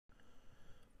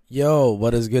Yo,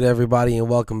 what is good, everybody, and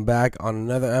welcome back on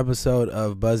another episode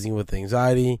of Buzzing with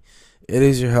Anxiety. It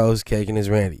is your host, Cake and is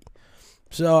Randy.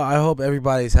 So I hope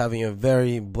everybody's having a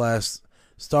very blessed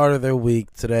start of their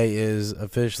week. Today is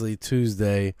officially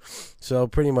Tuesday, so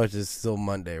pretty much it's still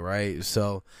Monday, right?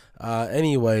 So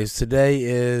anyways, today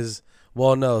is,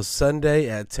 Sunday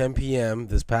at 10 p.m.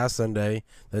 This past Sunday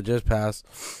that just passed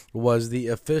was the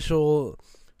official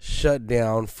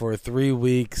shutdown for 3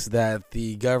 weeks that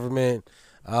the government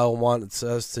wants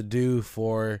us to do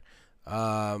for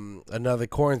another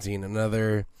quarantine,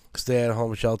 another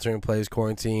stay-at-home shelter-in-place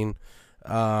quarantine,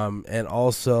 and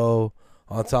also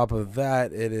on top of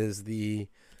that, it is the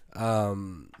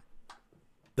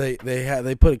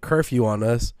they put a curfew on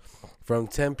us from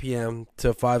 10 p.m.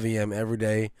 to 5 a.m. every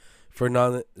day for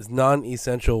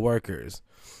non-essential workers.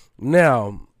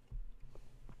 Now,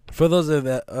 for those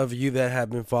of you that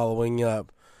have been following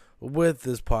up with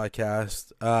this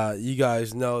podcast, you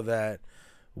guys know that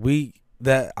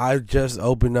I just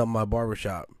opened up my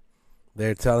barbershop.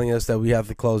 They're telling us that we have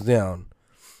to close down.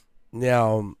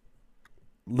 Now,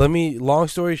 long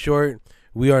story short,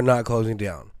 we are not closing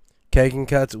down. Cake and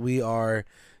Cuts, we are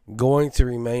going to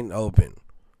remain open.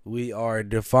 We are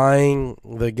defying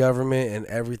the government and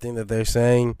everything that they're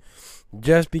saying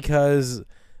just because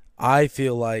I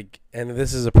feel like, and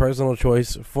this is a personal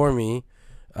choice for me,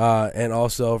 and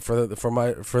also for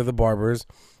the barbers,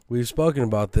 we've spoken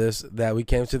about this, that we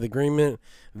came to the agreement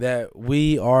that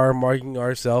we are marking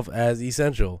ourselves as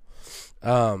essential.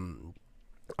 We've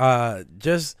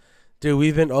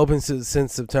been open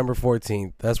since September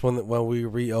 14th. That's when we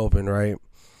reopened, right?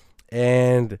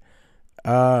 And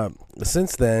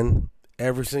since then,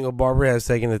 every single barber has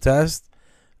taken a test,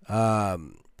 a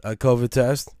COVID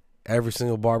test. Every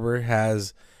single barber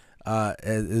has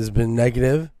been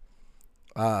negative.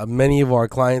 Many of our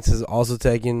clients has also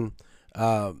taken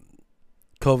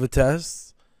COVID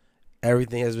tests.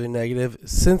 Everything has been negative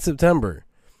since September.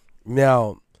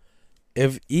 Now,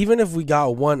 even if we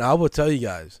got one, I will tell you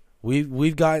guys,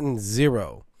 we've gotten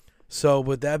 0. So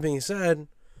with that being said,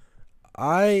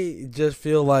 I just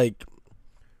feel like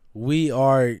we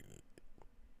are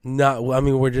not. I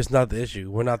mean, we're just not the issue.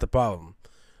 We're not the problem.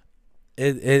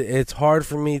 It's hard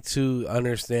for me to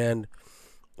understand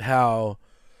how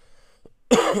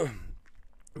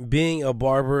being a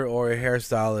barber or a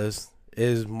hairstylist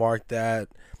is marked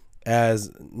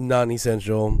as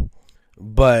non-essential,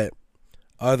 but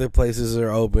other places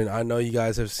are open. I know you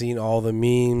guys have seen all the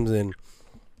memes and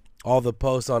all the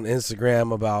posts on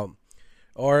Instagram about,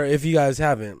 or if you guys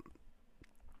haven't,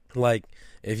 like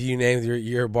if you named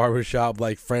your barbershop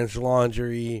like French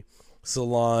Laundry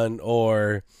Salon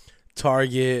or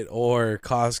Target or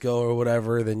Costco or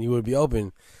whatever, then you would be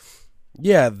open.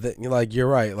 Yeah, you're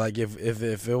right. Like if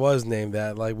it was named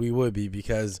that, like we would be,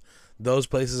 because those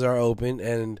places are open,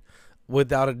 and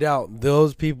without a doubt,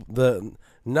 those people,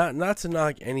 not to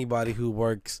knock anybody who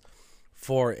works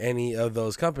for any of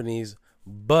those companies,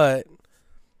 but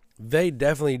they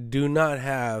definitely do not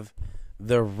have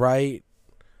the right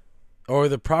or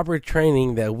the proper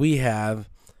training that we have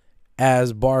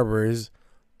as barbers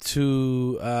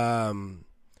to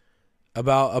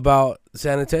about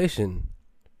sanitation,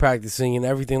 practicing, and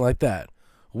everything like that.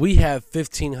 We have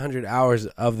 1,500 hours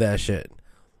of that shit.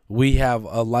 We have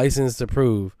a license to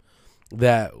prove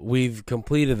that we've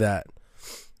completed that.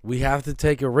 We have to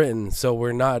take a written, so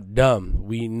we're not dumb.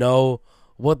 We know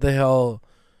what the hell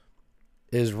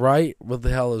is right, what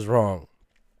the hell is wrong.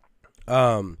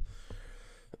 I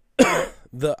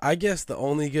guess the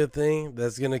only good thing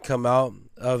that's gonna come out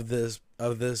of this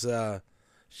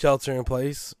shelter in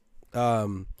place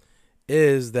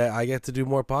is that I get to do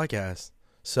more podcasts.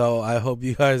 So I hope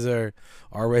you guys are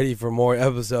ready for more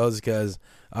episodes, because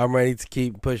I'm ready to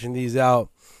keep pushing these out.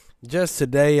 Just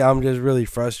today, I'm just really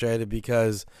frustrated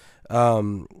because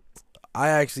I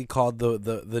actually called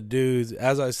the dudes.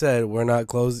 As I said, we're not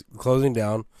closing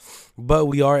down, but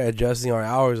we are adjusting our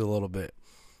hours a little bit.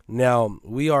 Now,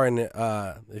 we are in,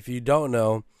 if you don't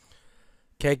know,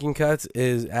 Cake and Cuts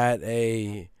is at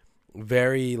a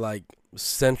very,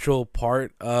 central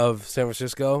part of San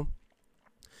Francisco.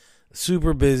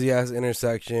 Super busy ass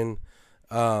intersection.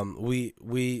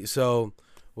 So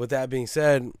with that being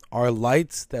said, our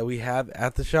lights that we have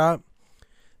at the shop,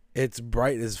 it's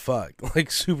bright as fuck,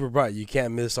 super bright. You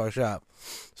can't miss our shop.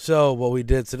 So what we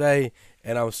did today,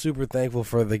 and I'm super thankful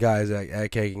for the guys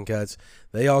at Cake and Cuts.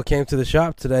 They all came to the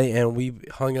shop today, and we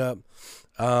hung up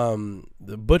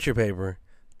the butcher paper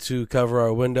to cover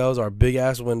our windows, our big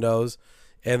ass windows,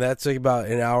 and that took about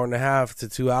an hour and a half to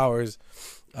 2 hours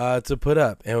to put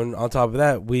up. And on top of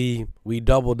that, we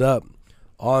doubled up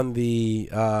on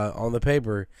the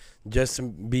paper just to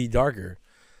be darker.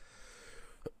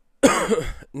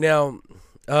 Now,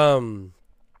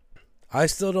 I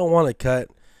still don't want to cut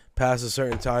past a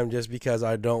certain time just because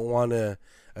I don't want to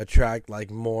attract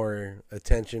like more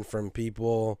attention from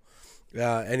people.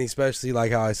 And especially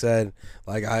like how I said,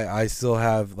 like I still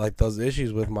have like those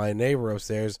issues with my neighbor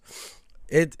upstairs.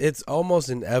 It's almost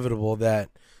inevitable that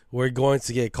we're going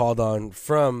to get called on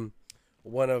from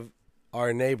one of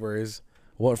our neighbors,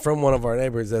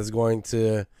 that's going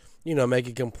to, make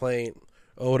a complaint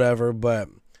or whatever. But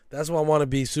that's why I want to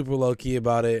be super low key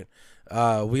about it.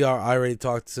 I already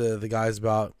talked to the guys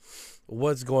about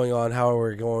what's going on, how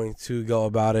we're going to go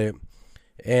about it,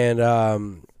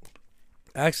 and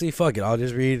actually, fuck it. I'll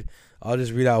just read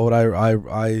out what I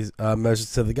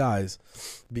messaged to the guys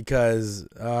because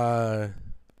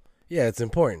it's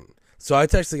important. So I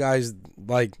text the guys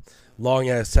like long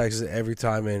ass texts every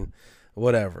time and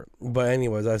whatever. But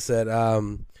anyways, I said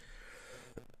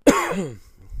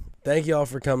thank y'all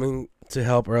for coming to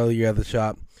help earlier at the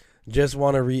shop. Just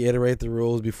want to reiterate the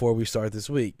rules before we start this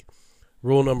week.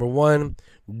 Rule number 1,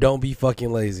 don't be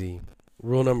fucking lazy.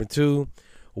 Rule number 2,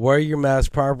 wear your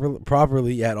mask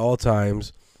properly at all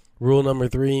times. Rule number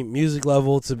 3, music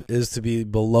level is to be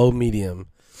below medium.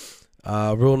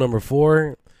 Rule number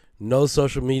 4, no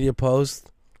social media posts.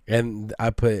 And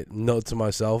I put note to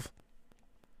myself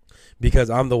because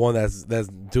I'm the one that's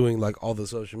doing like all the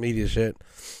social media shit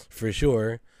for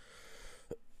sure.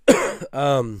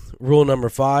 Rule number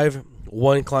 5,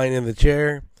 1 client in the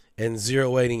chair and 0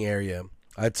 waiting area.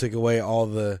 I took away all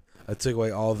the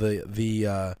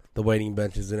waiting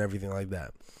benches and everything like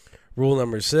that. Rule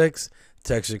number 6,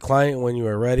 text your client when you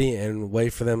are ready and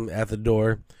wait for them at the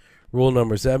door. Rule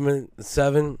number 7,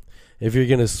 if you're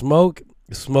gonna smoke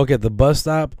at the bus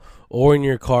stop or in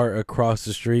your car across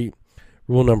the street.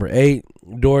 Rule number 8,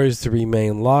 doors to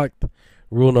remain locked.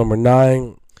 Rule number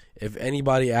 9, if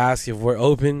anybody asks if we're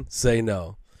open, say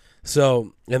no.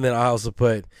 So, and then I also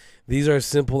put, these are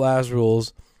simple ass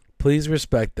rules. Please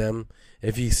respect them.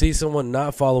 If you see someone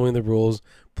not following the rules,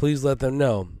 please let them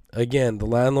know. Again, the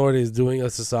landlord is doing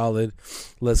us a solid.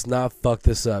 Let's not fuck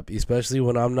this up, especially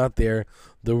when I'm not there.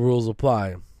 The rules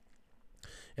apply.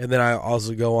 And then I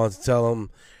also go on to tell them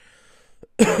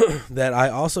that I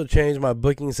also changed my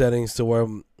booking settings to where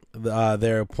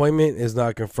their appointment is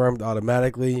not confirmed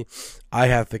automatically. I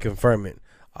have to confirm it.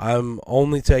 I'm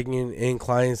only taking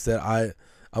clients that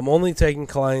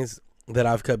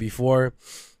I've cut before.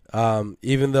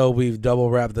 Even though we've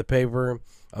double wrapped the paper,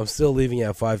 I'm still leaving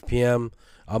at 5 p.m.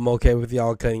 I'm okay with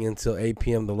y'all cutting until 8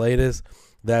 p.m. the latest.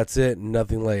 That's it,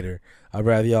 nothing later. I'd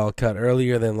rather y'all cut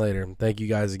earlier than later. Thank you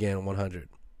guys again, 100.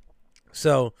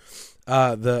 So,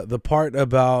 the part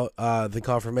about the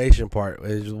confirmation part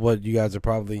is what you guys are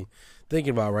probably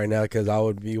thinking about right now, because I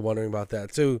would be wondering about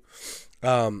that too.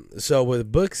 So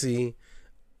with Booksy,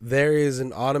 there is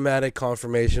an automatic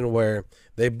confirmation where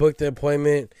they book the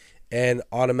appointment and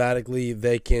automatically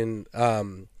they can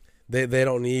they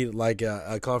don't need like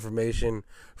a confirmation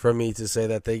from me to say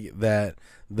that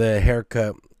the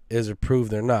haircut is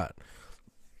approved or not.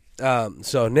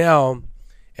 So now,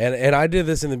 and I did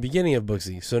this in the beginning of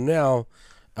Booksy. So now,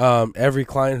 every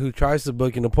client who tries to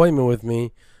book an appointment with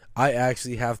me, I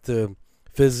actually have to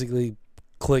physically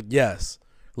click yes.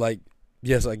 Like,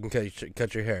 yes, I can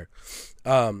cut your hair.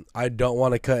 I don't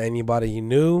want to cut anybody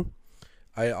new.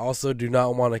 I also do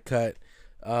not want to cut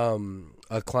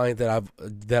a client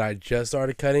that I just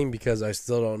started cutting, because I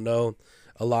still don't know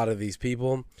a lot of these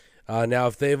people. Now,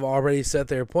 if they've already set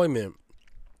their appointment,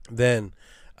 then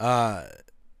I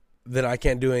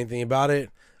can't do anything about it.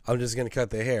 I'm just going to cut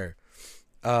their hair.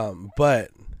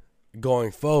 But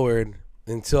going forward,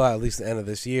 until at least the end of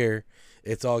this year,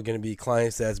 it's all going to be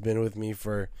clients that's been with me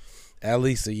for at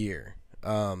least a year,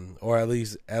 or at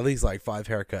least like 5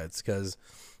 haircuts, because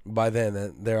by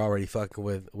then they're already fucking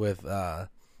with the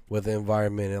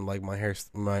environment and like my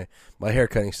hair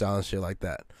cutting style and shit like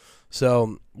that.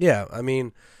 So yeah, I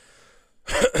mean,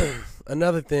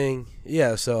 another thing,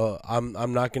 yeah. So I'm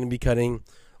not going to be cutting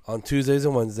on Tuesdays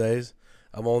and Wednesdays.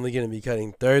 I'm only going to be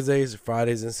cutting Thursdays,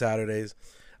 Fridays, and Saturdays.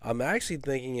 I'm actually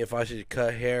thinking if I should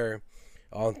cut hair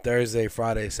on Thursday,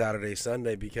 Friday, Saturday,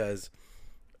 Sunday, because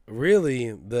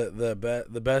really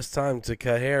the best time to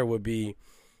cut hair would be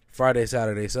Friday,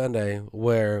 Saturday, Sunday,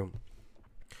 where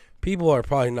people are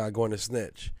probably not going to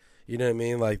snitch. You know what I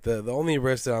mean? Like the only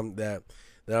risk that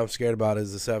I'm scared about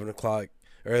is the 7 o'clock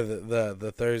or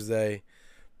the Thursday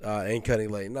and cutting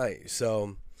late night.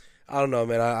 So I don't know,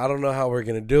 man. I don't know how we're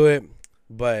gonna do it,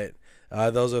 but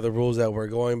those are the rules that we're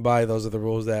going by. Those are the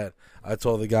rules that I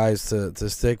told the guys to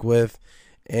stick with.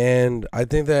 and I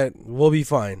think that we'll be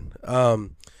fine.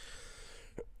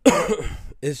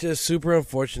 It's just super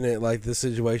unfortunate, like the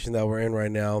situation that we're in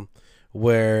right now,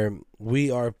 where we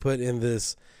are put in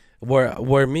this,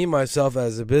 where me myself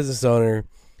as a business owner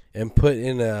am put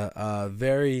in a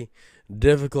very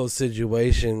difficult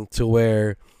situation to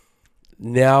where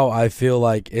now I feel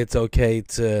like it's okay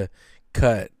to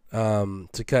cut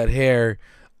hair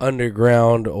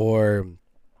underground or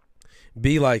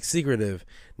be like secretive.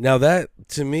 Now that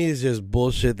to me is just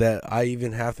bullshit that I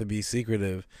even have to be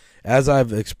secretive. As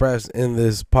I've expressed in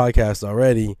this podcast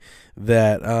already,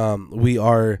 that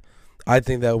I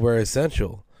think that we're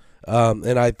essential.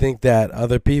 And I think that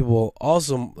other people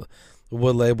also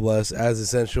would label us as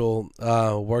essential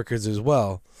workers as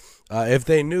well. If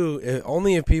they knew,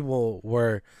 only if people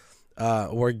were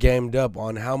gamed up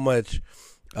on how much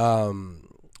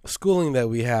schooling that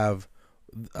we have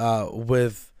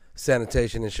with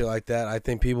sanitation and shit like that, I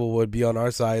think people would be on our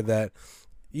side that,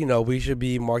 we should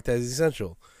be marked as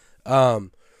essential.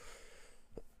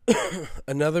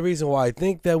 Another reason why I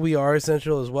think that we are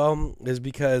essential as well is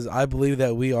because I believe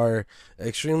that we are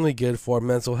extremely good for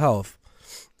mental health.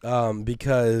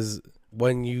 Because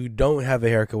when you don't have a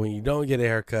haircut, when you don't get a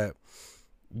haircut,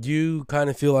 you kind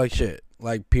of feel like shit,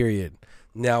 like period.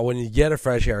 Now, when you get a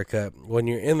fresh haircut, when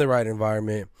you're in the right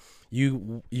environment,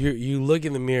 you look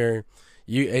in the mirror,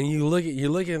 you look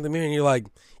in the mirror and you're like,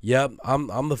 yep,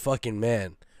 I'm the fucking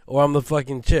man, or I'm the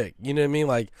fucking chick. You know what I mean?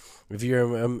 Like, if you're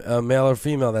a male or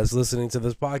female that's listening to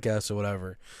this podcast or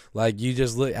whatever, like, you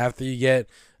just look after you get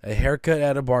a haircut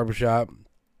at a barbershop,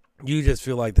 you just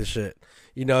feel like the shit.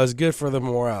 It's good for the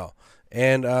morale,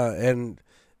 and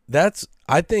that's,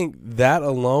 I think that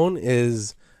alone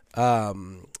is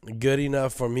good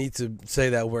enough for me to say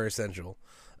that we're essential.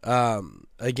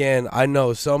 Again, I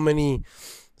know so many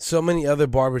other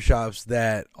barbershops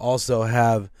that also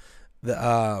have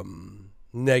the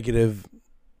negative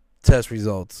test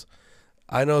results.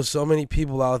 I know so many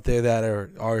people out there that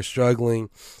are struggling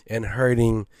and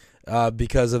hurting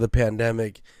because of the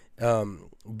pandemic.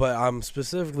 But I'm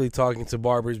specifically talking to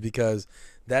barbers because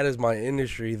that is my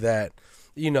industry. That,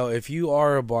 if you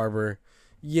are a barber,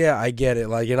 yeah, I get it.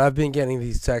 Like, and I've been getting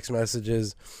these text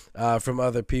messages from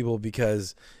other people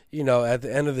because, at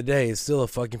the end of the day, it's still a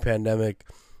fucking pandemic.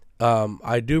 I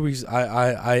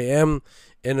am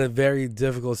in a very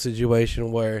difficult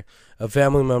situation where a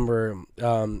family member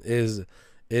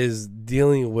is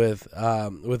dealing with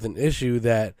an issue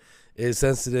that is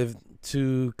sensitive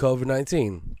to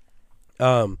COVID-19.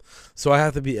 So I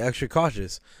have to be extra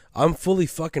cautious. I'm fully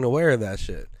fucking aware of that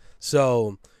shit.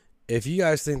 So if you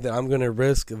guys think that I'm going to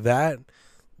risk that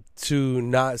to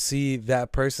not see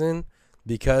that person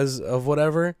because of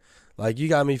whatever, like, you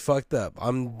got me fucked up.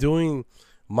 I'm doing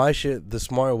my shit the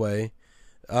smart way.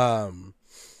 And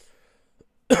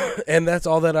that's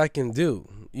all that I can do.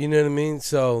 You know what I mean?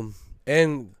 So,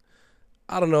 and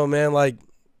I don't know, man, like,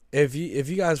 if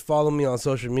you guys follow me on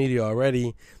social media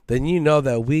already, then you know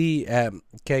that we at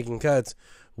Cake and Cuts,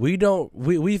 we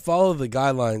follow the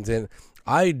guidelines, and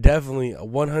I definitely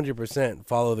 100%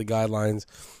 follow the guidelines.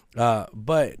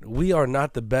 But we are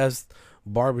not the best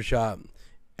barbershop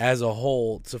as a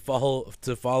whole to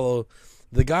follow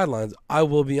the guidelines. I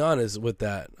will be honest with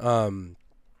that.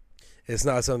 It's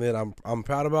not something that I'm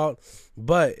proud about,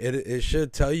 but it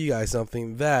should tell you guys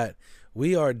something, that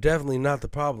we are definitely not the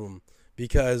problem.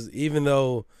 Because even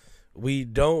though we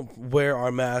don't wear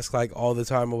our mask like all the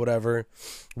time or whatever,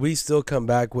 we still come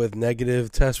back with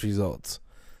negative test results.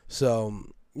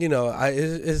 So,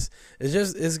 it's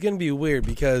gonna be weird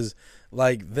because,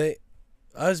 like,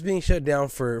 us being shut down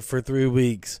for 3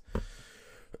 weeks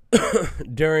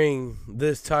during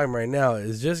this time right now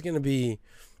is just gonna be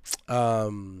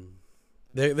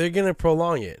they're gonna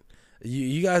prolong it.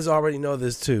 You guys already know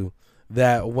this too,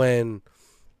 that when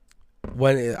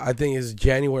I think it's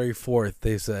January 4th,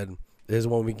 they said, is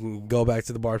when we can go back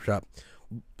to the barbershop.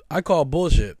 I call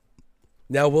bullshit.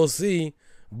 Now we'll see,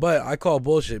 but I call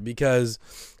bullshit because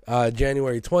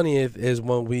January 20th is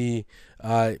when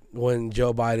when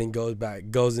Joe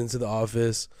Biden goes into the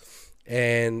office,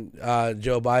 and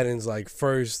Joe Biden's like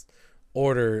first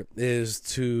order is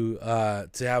to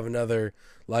have another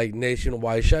like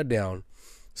nationwide shutdown.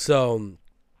 So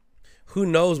who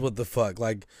knows what the fuck?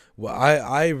 Like, well,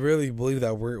 I really believe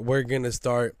that we're gonna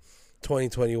start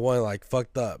 2021 like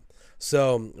fucked up.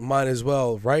 So might as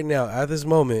well right now at this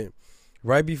moment,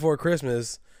 right before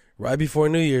Christmas, right before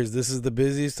New Year's. This is the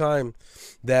busiest time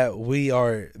that we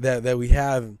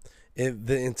have in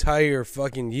the entire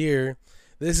fucking year.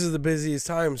 This is the busiest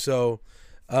time. So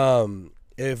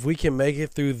if we can make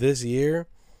it through this year,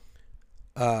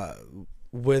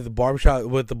 with the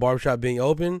barbershop being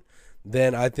open,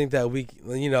 then I think that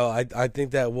I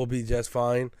think that we'll be just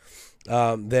fine.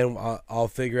 Then I'll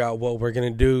figure out what we're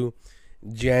gonna do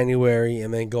January,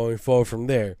 and then going forward from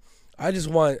there. I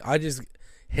just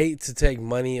hate to take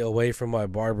money away from my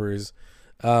barbers,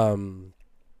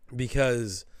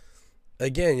 because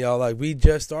again, y'all, like, we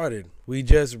just started, we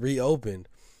just reopened.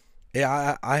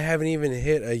 Yeah, I haven't even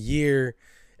hit a year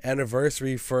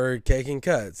anniversary for Cake and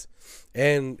Cuts,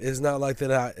 and it's not like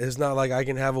that. It's not like I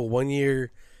can have a 1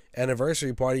 year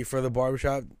anniversary party for the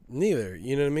barbershop neither.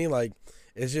 You know what I mean? Like,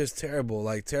 it's just terrible,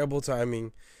 like terrible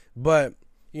timing. But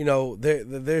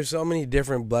there's so many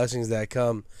different blessings that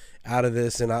come out of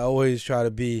this, and I always try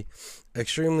to be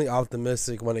extremely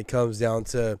optimistic when it comes down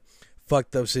to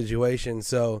fucked up situations.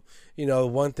 So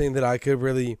one thing that I could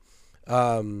really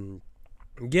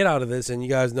get out of this, and you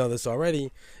guys know this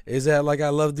already, is that, like, I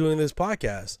love doing this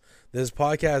podcast. This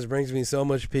podcast brings me so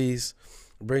much peace,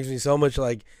 brings me so much,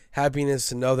 like, happiness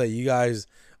to know that you guys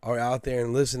are out there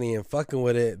and listening and fucking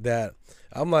with it, that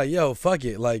I'm like, yo, fuck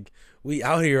it, like, we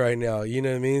out here right now, you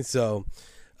know what I mean? So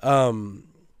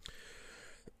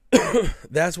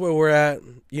that's where we're at.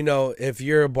 If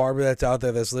you're a barber that's out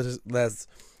there that's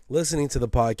listening to the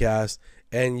podcast,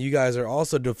 and you guys are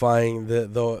also defying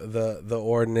the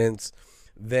ordinance,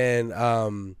 then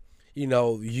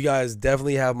you guys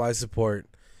definitely have my support.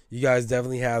 You guys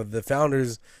definitely have the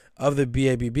founders of the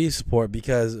BABB support,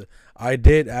 because I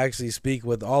did actually speak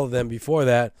with all of them before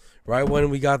that. Right when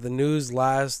we got the news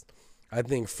last, I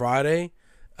think Friday,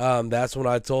 that's when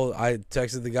I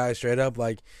texted the guy straight up,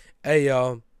 like, hey,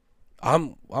 y'all,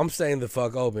 I'm staying the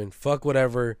fuck open. Fuck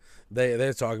whatever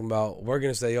they're talking about. We're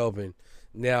gonna stay open.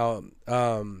 Now,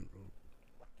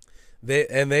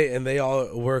 they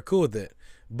all were cool with it.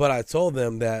 But I told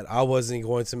them that I wasn't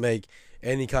going to make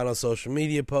any kind of social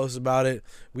media posts about it.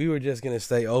 We were just going to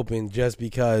stay open just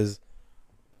because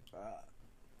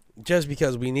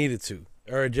we needed to,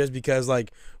 or just because,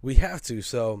 like, we have to.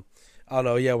 So I don't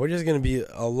know. Yeah, we're just going to be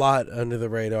a lot under the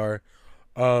radar.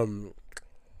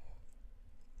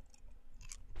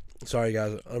 Sorry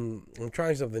guys, I'm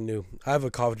trying something new. I have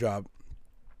a cough drop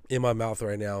in my mouth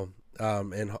right now,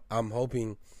 and I'm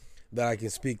hoping that I can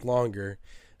speak longer.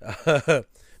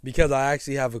 Because I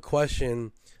actually have a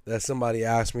question that somebody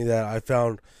asked me that I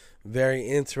found very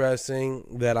interesting,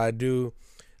 that I do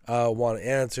want to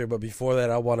answer. But before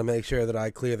that, I want to make sure that I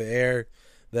clear the air,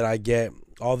 that I get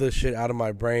all this shit out of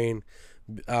my brain,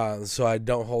 so I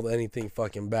don't hold anything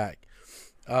fucking back.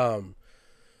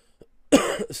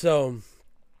 So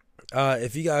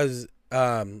if you guys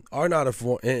are not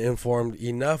informed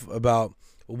enough about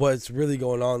what's really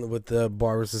going on with the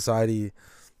Barber Society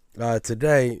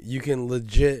today, you can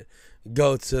legit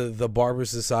go to the Barber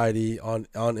Society on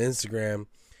Instagram,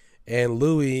 and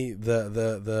Louie,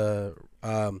 the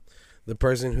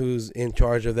person who's in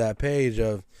charge of that page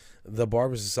of the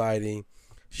Barber Society,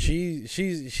 she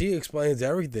explains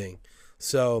everything.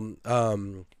 So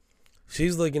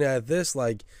she's looking at this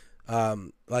like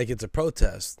it's a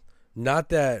protest. Not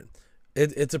that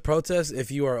it's a protest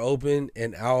if you are open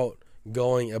and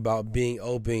outgoing about being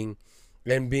open,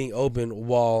 and being open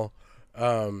while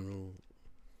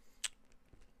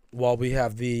we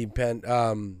have the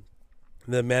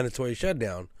mandatory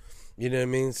shutdown. You know what I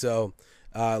mean? So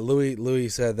Louis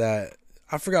said that,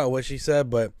 I forgot what she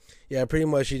said, but yeah, pretty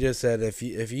much she just said if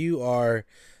you are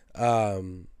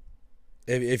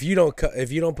if you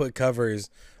don't put covers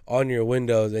on your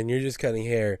windows and you're just cutting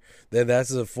hair, then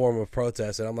that's a form of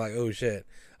protest. And I'm like, oh shit,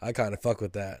 I kind of fuck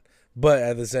with that. But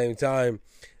at the same time,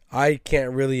 I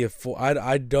can't really afford.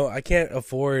 I can't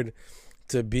afford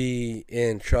to be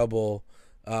in trouble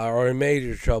or in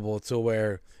major trouble to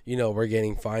where we're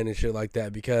getting fined and shit like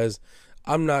that, because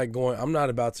I'm not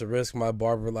about to risk my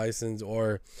barber license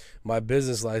or my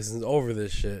business license over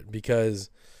this shit, because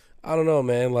I don't know,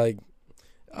 man. Like,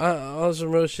 on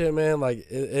some real shit, man. Like,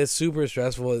 it's super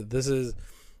stressful. This is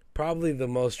probably the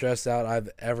most stressed out I've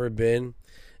ever been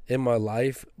in my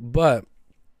life. But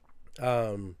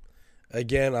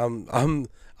again, I'm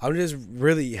just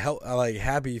really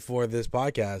happy for this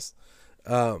podcast.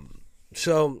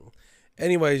 So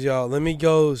anyways, y'all, let me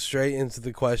go straight into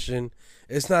the question.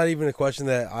 It's not even a question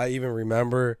that I even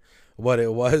remember what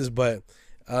it was, but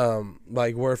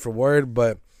like word for word.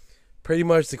 But pretty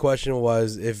much the question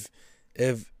was, if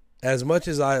as much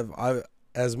as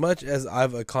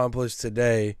I've accomplished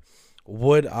today,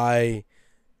 would I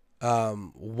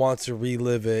want to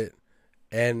relive it,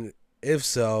 and if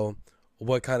so,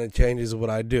 what kind of changes would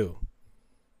I do?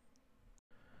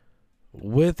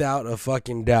 Without a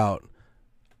fucking doubt,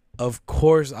 of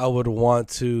course I would want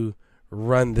to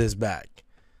run this back.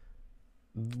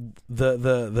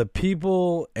 the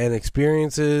people and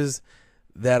experiences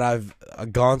that I've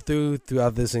gone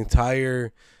throughout this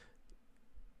entire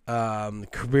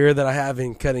career that I have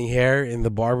in cutting hair in the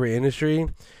barber industry,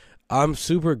 I'm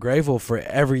super grateful for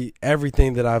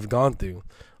everything that I've gone through,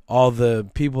 all the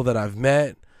people that I've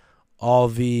met, all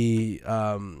the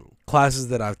classes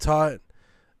that I've taught,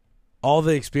 all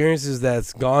the experiences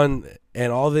that's gone,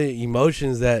 and all the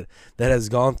emotions that has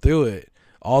gone through it,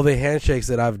 all the handshakes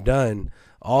that I've done,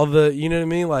 all the, you know what I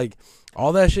mean, like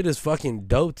all that shit is fucking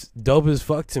dope as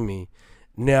fuck to me.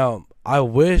 Now I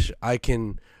wish I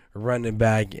can run it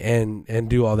back and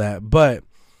do all that, but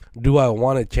do I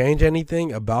want to change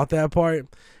anything about that part?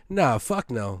 Nah,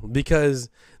 fuck no, because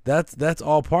that's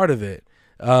all part of it.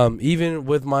 Even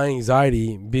with my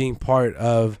anxiety being part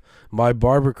of my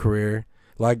barber career,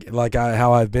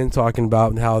 how I've been talking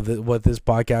about, and how what this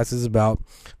podcast is about,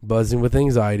 buzzing with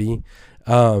anxiety.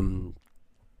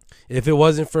 If it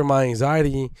wasn't for my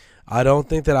anxiety, I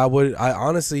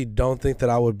honestly don't think that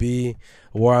I would be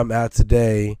where I'm at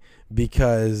today,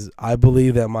 because I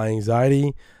believe that my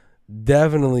anxiety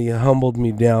definitely humbled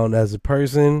me down as a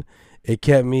person. It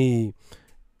kept me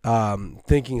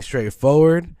thinking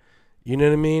straightforward, you know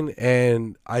what I mean?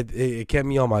 And it kept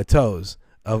me on my toes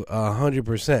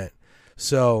 100%.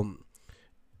 So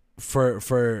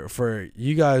for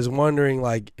you guys wondering,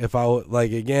 like, if I would,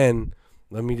 like, again,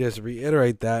 let me just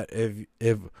reiterate that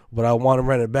if would I want to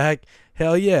run it back?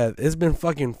 Hell yeah, it's been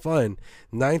fucking fun.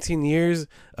 19 years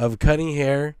of cutting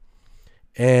hair,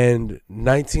 and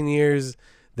 19 years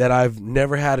that I've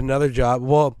never had another job.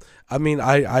 Well, I mean,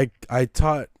 I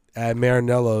taught at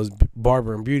Marinello's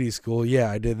Barber and Beauty School. Yeah,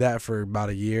 I did that for about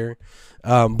a year,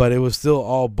 but it was still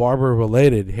all barber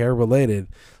related, hair related.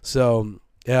 So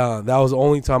yeah, that was the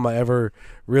only time I ever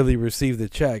really received a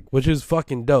check, which is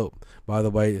fucking dope, by the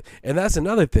way. And that's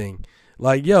another thing.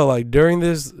 Like, yo, like during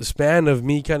this span of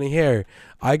me cutting hair,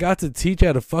 I got to teach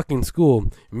at a fucking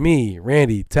school. Me,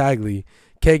 Randy Tagley,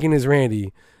 Kagan is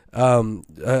Randy,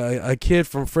 a kid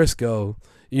from Frisco,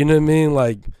 you know what I mean?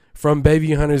 Like, from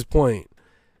Baby Hunters Point.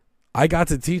 I got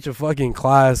to teach a fucking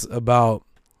class about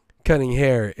cutting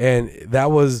hair, and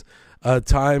that was a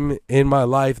time in my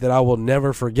life that I will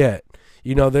never forget.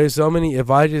 You know, there's so many, if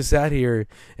I just sat here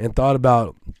and thought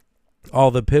about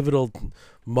all the pivotal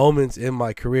moments in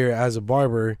my career as a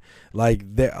barber,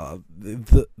 like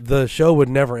the show would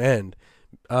never end.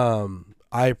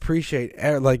 I appreciate,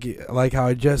 like how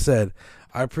I just said,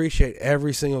 I appreciate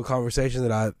every single conversation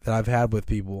that I've had with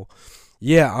people.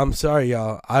 Yeah, I'm sorry,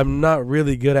 y'all. I'm not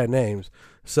really good at names.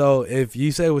 So if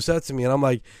you say what's up to me and I'm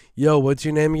like, yo, what's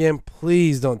your name again?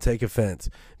 Please don't take offense.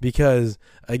 Because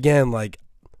again, like,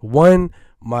 one,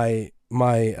 my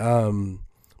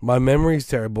memory's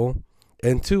terrible,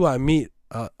 and two, I meet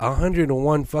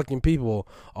 101 fucking people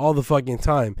all the fucking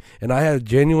time, and I have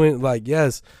genuine, like,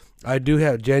 yes, I do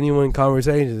have genuine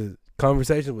conversations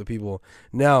with people.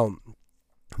 Now,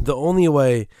 the only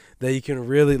way that you can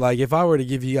really, like, if I were to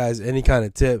give you guys any kind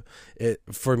of tip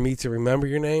for me to remember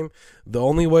your name, the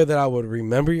only way that I would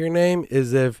remember your name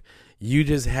is if you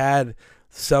just had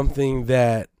something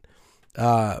that,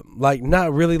 like,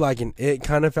 not really like an it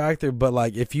kind of factor, but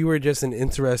like if you were just an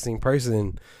interesting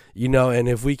person, you know, and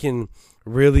if we can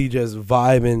really just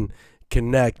vibe and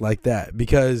connect like that.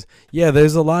 Because yeah,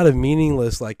 there's a lot of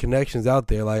meaningless, like, connections out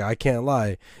there, like, I can't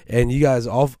lie, and you guys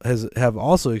all have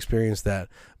also experienced that.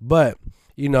 But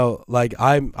you know, like,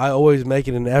 I always make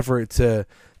it an effort to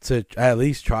at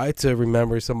least try to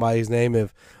remember somebody's name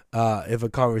if a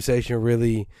conversation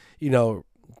really, you know,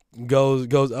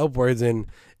 goes upwards, and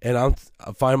I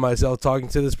find myself talking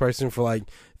to this person for like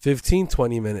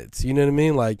 15-20 minutes, you know what I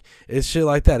mean? Like, it's shit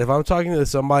like that. If I'm talking to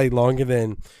somebody longer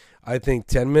than, I think,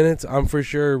 10 minutes, I'm for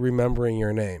sure remembering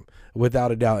your name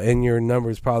without a doubt, and your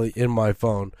number's probably in my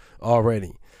phone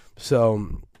already.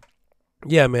 So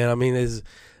yeah, man, I mean, is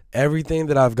everything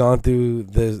that I've gone through,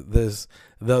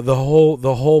 the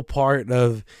whole part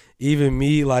of even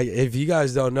me, like, if you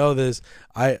guys don't know this,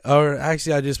 I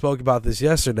just spoke about this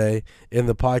yesterday in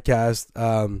the podcast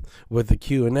with the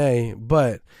Q&A,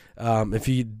 but if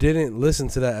you didn't listen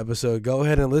to that episode, go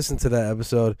ahead and listen to that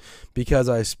episode, because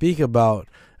I speak about,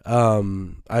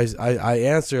 I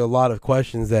answer a lot of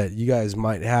questions that you guys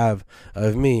might have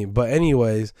of me. But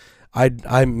anyways, I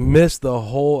missed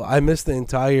the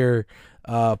entire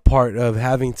part of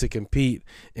having to compete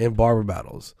in barber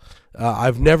battles.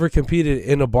 I've never competed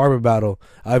in a barber battle.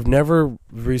 I've never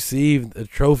received a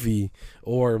trophy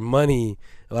or money,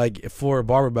 like, for a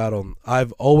barber battle.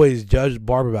 I've always judged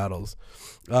barber battles.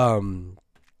 And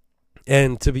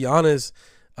to be honest,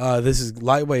 this is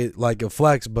lightweight, like a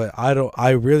flex, but I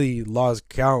really lost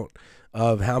count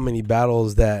of how many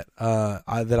battles that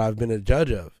I've been a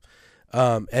judge of.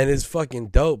 And it's fucking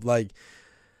dope. Like,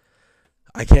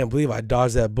 I can't believe I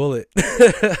dodged that bullet.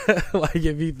 Like,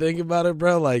 if you think about it,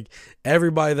 bro, like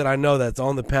everybody that I know that's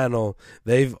on the panel,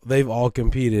 they've all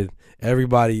competed.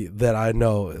 Everybody that I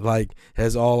know, like,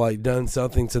 has all like done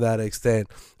something to that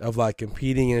extent of like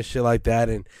competing and shit like that,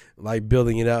 and like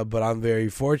building it up. But I'm very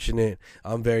fortunate,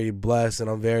 I'm very blessed, and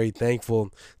I'm very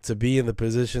thankful to be in the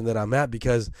position that I'm at,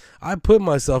 because I put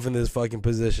myself in this fucking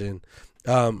position.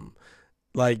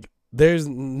 Like, there's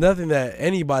nothing that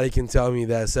anybody can tell me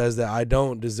that says that I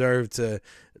don't deserve to,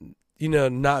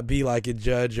 not be like a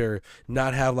judge or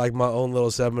not have like my own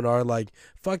little seminar. Like,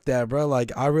 fuck that, bro.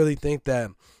 Like, I really think that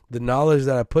the knowledge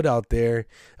that I put out there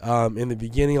in the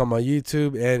beginning on my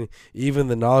YouTube, and even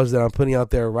the knowledge that I'm putting out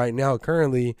there right now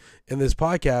currently in this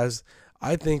podcast,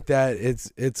 I think that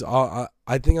it's all,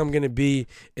 I think I'm going to be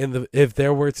if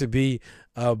there were to be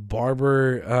a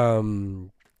barber,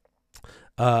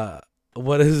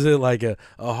 what is it, like a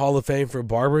Hall of Fame for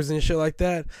barbers and shit like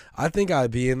that, I think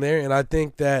I'd be in there. And I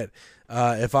think that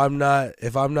if I'm not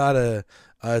a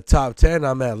top 10,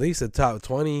 I'm at least a top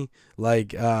 20,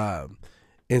 like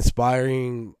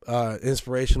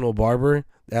inspirational barber,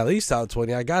 at least top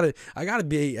 20. I gotta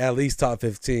be at least top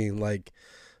 15. Like,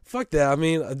 fuck that. I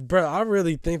mean, bro, I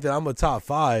really think that I'm a top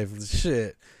 5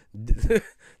 shit.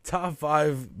 Top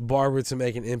 5 barber to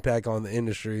make an impact on the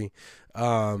industry.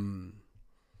 I'm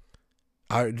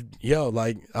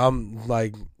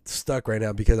like stuck right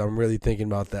now because I'm really thinking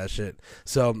about that shit.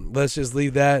 So let's just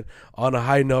leave that on a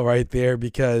high note right there,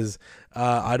 because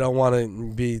I don't want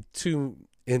to be too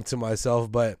into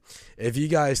myself. But if you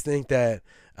guys think that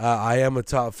I am a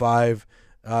top 5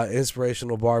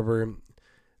 inspirational barber,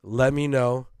 let me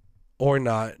know, or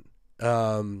not.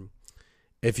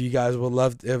 If you guys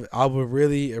would I would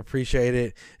really appreciate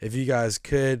it if you guys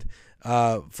could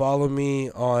follow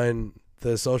me on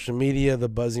the social media, the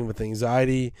Buzzing with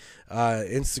Anxiety,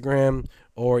 Instagram,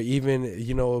 or even,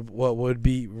 what would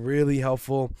be really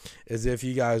helpful is if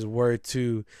you guys were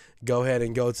to go ahead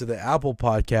and go to the Apple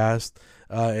Podcast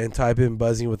and type in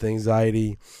Buzzing with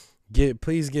Anxiety.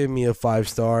 Please give me a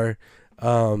 5-star,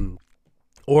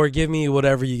 or give me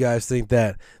whatever you guys think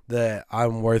that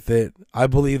I'm worth it. I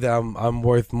believe that I'm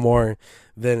worth more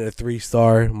than a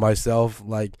 3-star myself.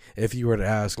 Like, if you were to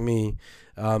ask me.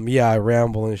 Yeah, I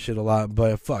ramble and shit a lot,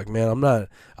 but fuck, man,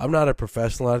 I'm not a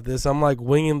professional at this. I'm like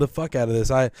winging the fuck out of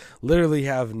this. I literally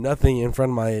have nothing in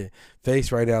front of my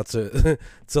face right now to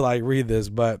to like read this.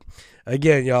 But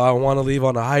again, y'all, I want to leave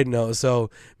on a high note.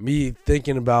 So me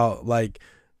thinking about like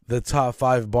the top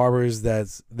 5 barbers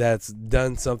that's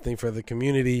done something for the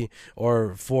community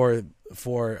or for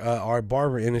our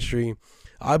barber industry,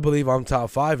 I believe I'm top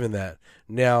 5 in that.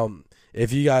 Now,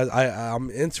 if you guys,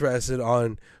 I'm interested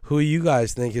on who you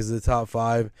guys think is the top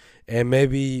 5, and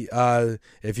maybe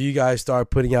if you guys start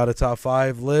putting out a top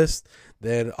 5 list,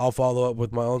 then I'll follow up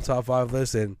with my own top 5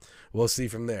 list, and we'll see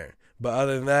from there. But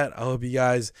other than that, I hope you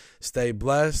guys stay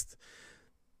blessed.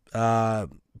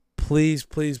 Please,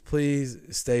 please, please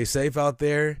stay safe out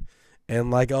there,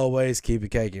 and like always, keep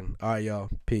it caking. All right, y'all.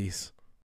 Peace.